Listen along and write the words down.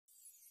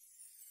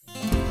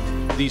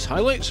These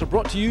highlights are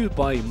brought to you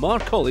by Marr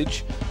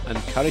College and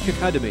Carrick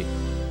Academy.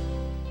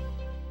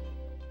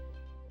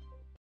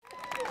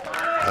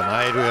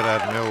 Tonight we're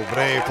at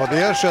Millbrae for the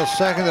Ayrshire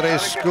Secondary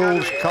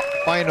Schools Cup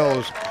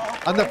Finals,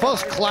 and the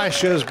first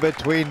clashes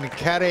between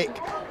Carrick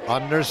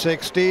under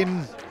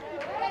 16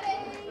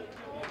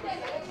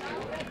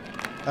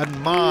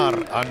 and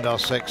Marr under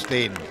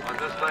 16. And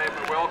this time,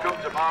 welcome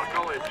to Marr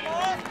College.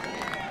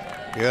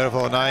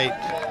 Beautiful night,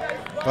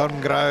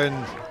 firm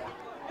ground.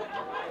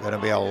 Going to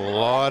be a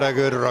lot of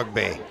good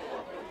rugby.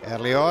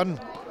 Early on,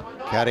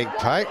 Carrick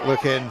pack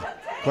looking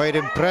quite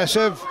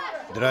impressive,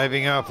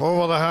 driving up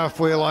over the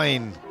halfway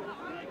line.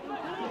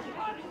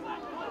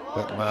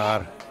 But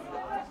Marr,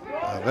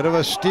 a bit of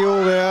a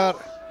steal there.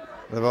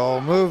 The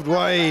ball moved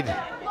wide.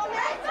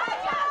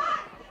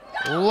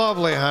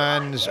 Lovely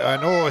hands,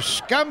 and oh,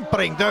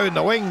 scampering down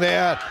the wing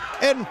there,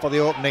 in for the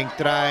opening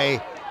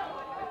try,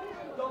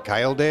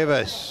 Kyle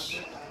Davis.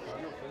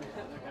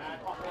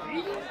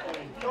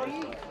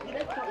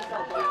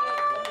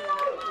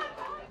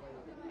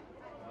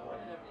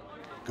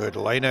 Good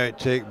line out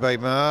take by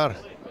Marr.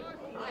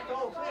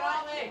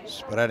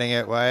 Spreading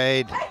it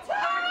wide.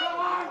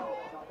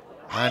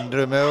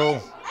 Andrew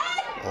Mill.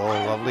 Oh,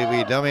 lovely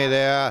wee dummy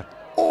there.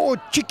 Oh,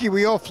 cheeky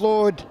wee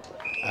offload.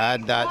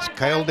 And that's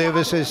Kyle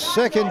Davis's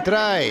second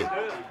try.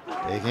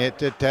 Taking it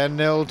to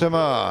 10-0 to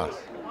Marr.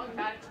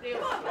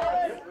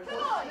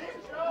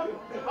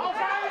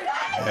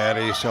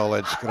 Very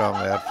solid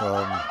scrum there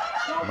from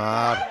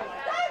Marr.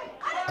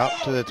 Up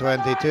to the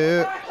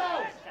 22.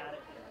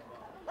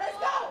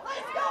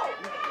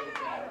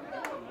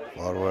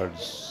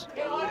 Forwards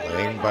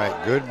laying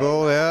back, good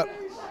ball there.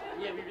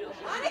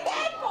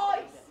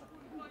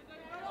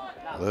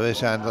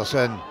 Lewis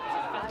Anderson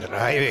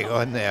driving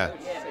on there,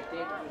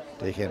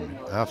 taking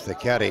half the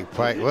Carrick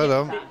pack with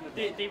him.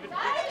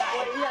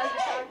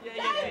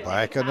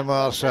 Back on the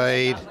Marr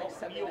side,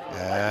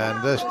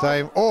 and this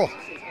time, oh,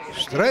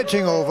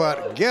 stretching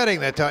over, getting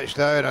the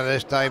touchdown, and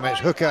this time it's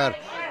hooker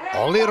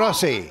Ollie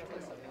Rossi.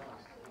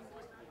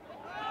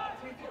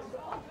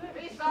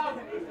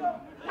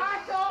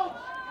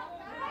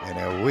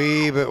 And a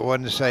wee bit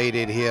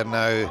one-sided here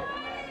now,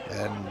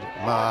 and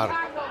Marr,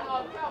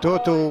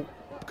 total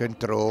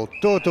control,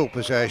 total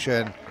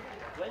possession.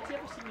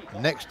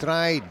 Next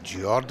try,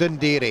 Jordan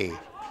Deary,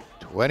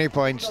 20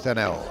 points to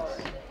 0.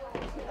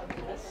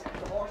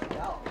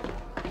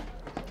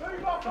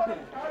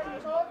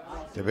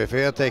 To be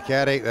fair to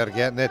Carrick, they're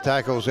getting the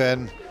tackles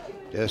in,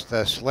 just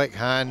the slick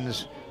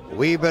hands,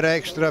 wee bit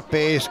extra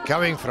pace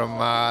coming from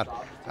Marr.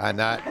 And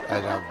that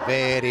is a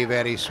very,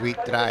 very sweet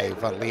try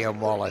for Liam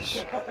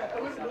Wallace.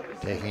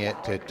 Taking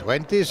it to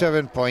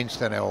 27 points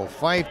to 0,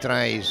 5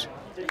 tries.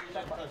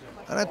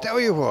 And I tell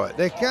you what,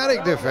 the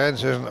Carrick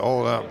defence isn't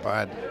all that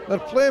bad. They're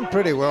playing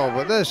pretty well,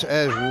 but this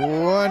is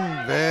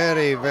one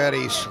very,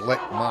 very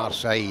slick Marr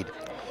side.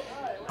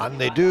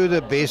 And they do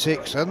the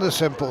basics and the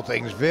simple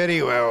things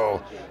very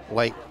well,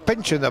 like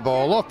pinching the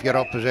ball off your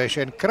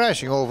opposition,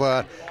 crashing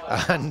over,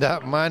 and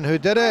that man who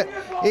did it,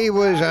 he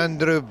was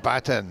Andrew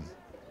Batten.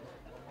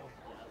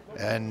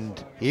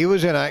 And he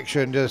was in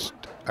action just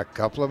a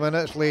couple of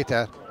minutes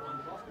later.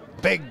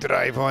 Big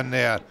drive on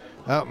there.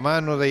 That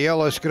man with the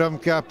yellow scrum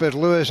cap is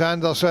Lewis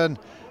Anderson,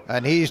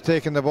 and he's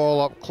taking the ball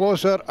up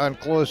closer and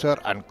closer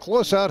and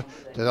closer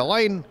to the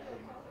line.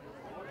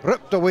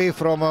 Ripped away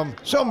from him.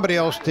 Somebody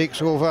else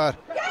takes over.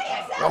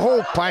 The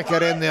whole pack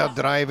are in there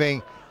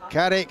driving.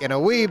 Carrick in a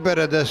wee bit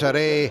of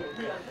disarray.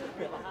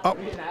 Up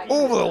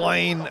over the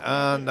line,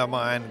 and the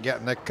man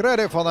getting the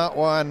credit for that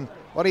one.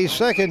 For his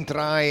second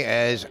try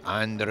is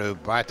Andrew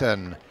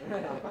Batten.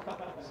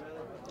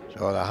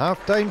 So the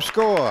half-time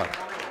score,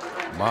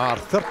 Marr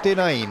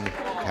 39,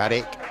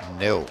 Carrick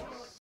 0.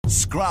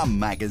 Scrum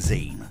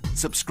Magazine.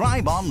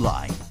 Subscribe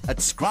online at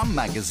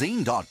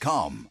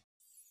scrummagazine.com.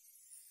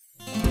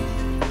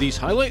 These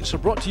highlights are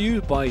brought to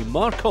you by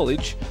Marr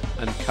College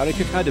and Carrick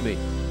Academy.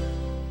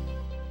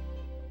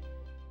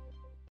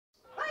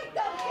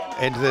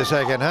 Into the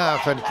second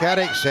half, and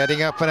Carrick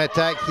setting up an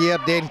attack here.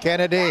 Dane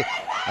Kennedy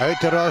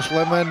out to Ross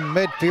Lemon,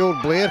 midfield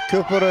Blair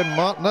Cooper and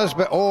Mark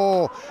Nisbet.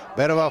 Oh,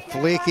 bit of a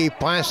flaky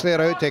pass there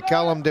out to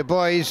Callum Du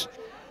Bois.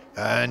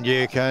 And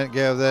you can't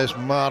give this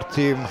Marr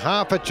team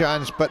half a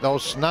chance, but they'll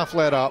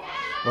snaffle it up,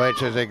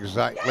 which is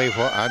exactly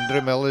what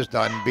Andrew Mill has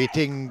done,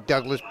 beating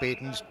Douglas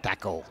Payton's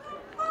tackle.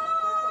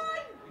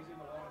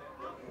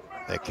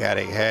 The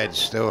Carrick heads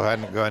still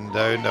hadn't gone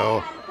down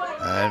though,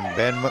 and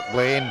Ben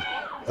McLean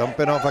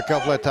thumping off a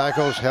couple of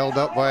tackles, held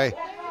up by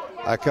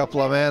a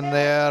couple of men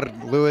there.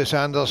 Lewis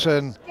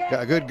Anderson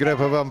got a good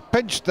grip of him,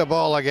 pinched the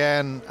ball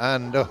again,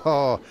 and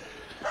oh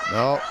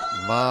no,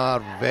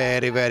 Marr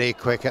very, very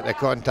quick at the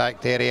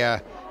contact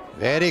area,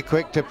 very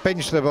quick to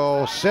pinch the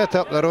ball, set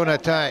up their own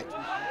attack,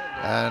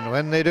 and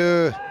when they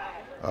do,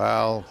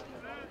 well,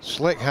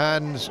 slick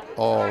hands,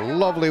 oh,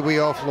 lovely wee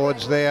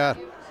offloads there,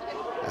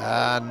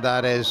 and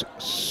that is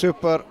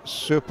super,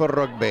 super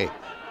rugby.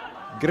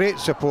 Great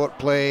support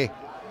play.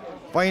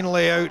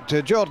 Finally out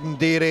to Jordan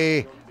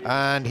Deary,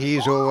 and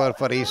he's over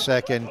for his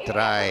second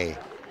try.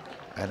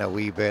 and a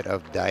wee bit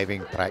of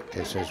diving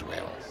practice as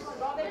well.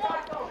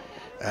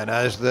 And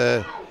as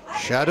the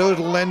shadows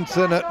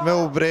lengthen at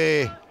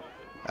Millbrae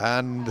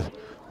and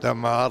the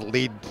Marr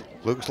lead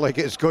looks like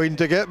it's going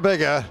to get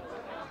bigger.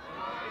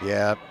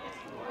 Yeah,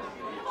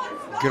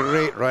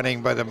 great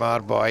running by the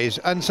Marr boys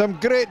and some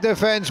great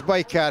defence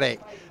by Carrick.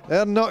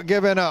 They're not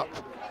giving up,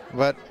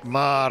 but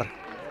Marr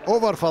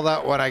over for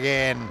that one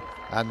again,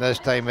 and this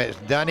time it's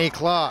Danny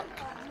Clark.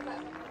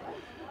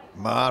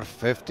 Marr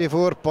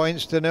 54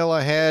 points to 0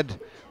 ahead,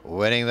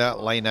 winning that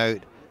line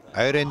out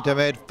into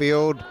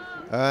midfield,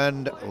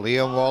 and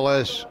Liam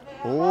Wallace,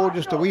 oh,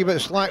 just a wee bit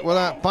slack with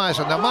that pass,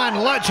 and the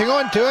man latching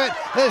onto it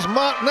is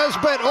Mark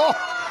Nisbet, oh,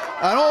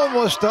 and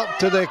almost up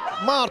to the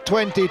Marr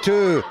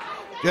 22.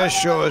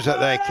 Just shows that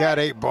the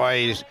Carrick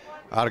boys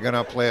are going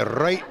to play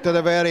right to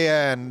the very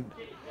end.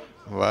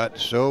 But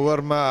so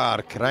were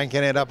Marr,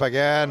 cranking it up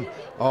again.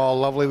 Oh,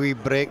 lovely wee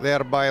break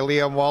there by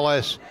Liam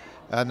Wallace.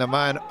 And the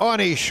man on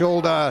his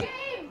shoulder,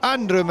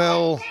 Andrew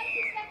Mill,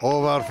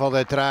 over for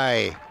the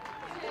try.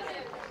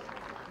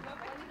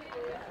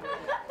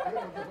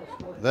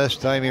 This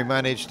time he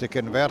managed to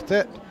convert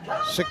it.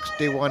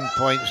 61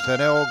 points to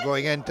 0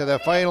 going into the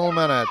final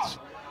minutes.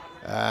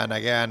 And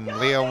again,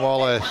 Liam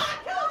Wallace.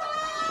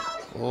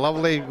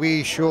 Lovely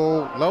wee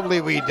show,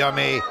 lovely wee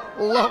dummy,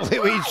 lovely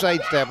wee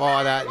sidestep.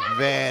 Oh, that's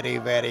very,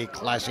 very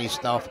classy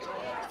stuff.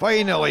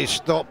 Finally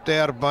stopped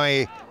there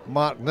by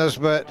Mark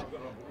Nisbet,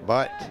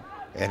 but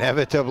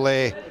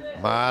inevitably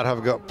Marr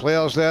have got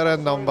players there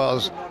in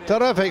numbers.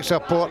 Terrific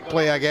support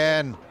play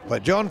again,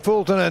 but John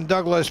Fulton and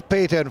Douglas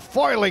Payton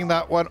foiling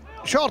that one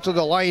short of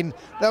the line.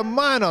 The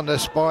man on the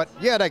spot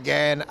yet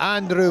again,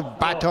 Andrew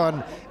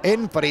Batton,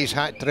 in for his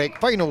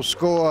hat-trick. Final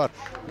score,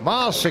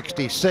 Marr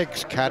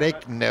 66,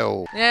 Carrick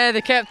 0. Yeah,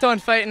 they kept on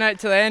fighting out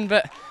to the end,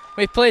 but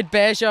we played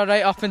Ayrshire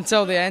right up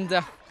until the end.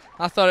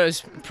 I thought it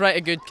was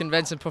pretty good,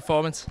 convincing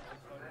performance.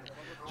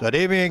 So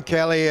Damien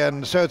Kelly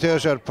and South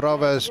Ayrshire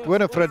Provost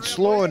Winifred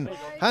Sloan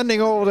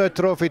handing over the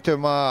trophy to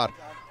Marr.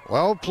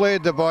 Well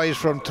played, the boys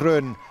from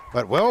Troon,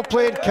 but well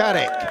played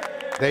Carrick.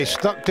 They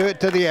stuck to it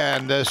to the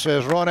end. This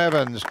is Ron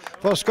Evans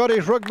for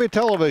Scottish Rugby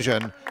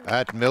Television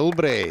at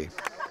Millbrae.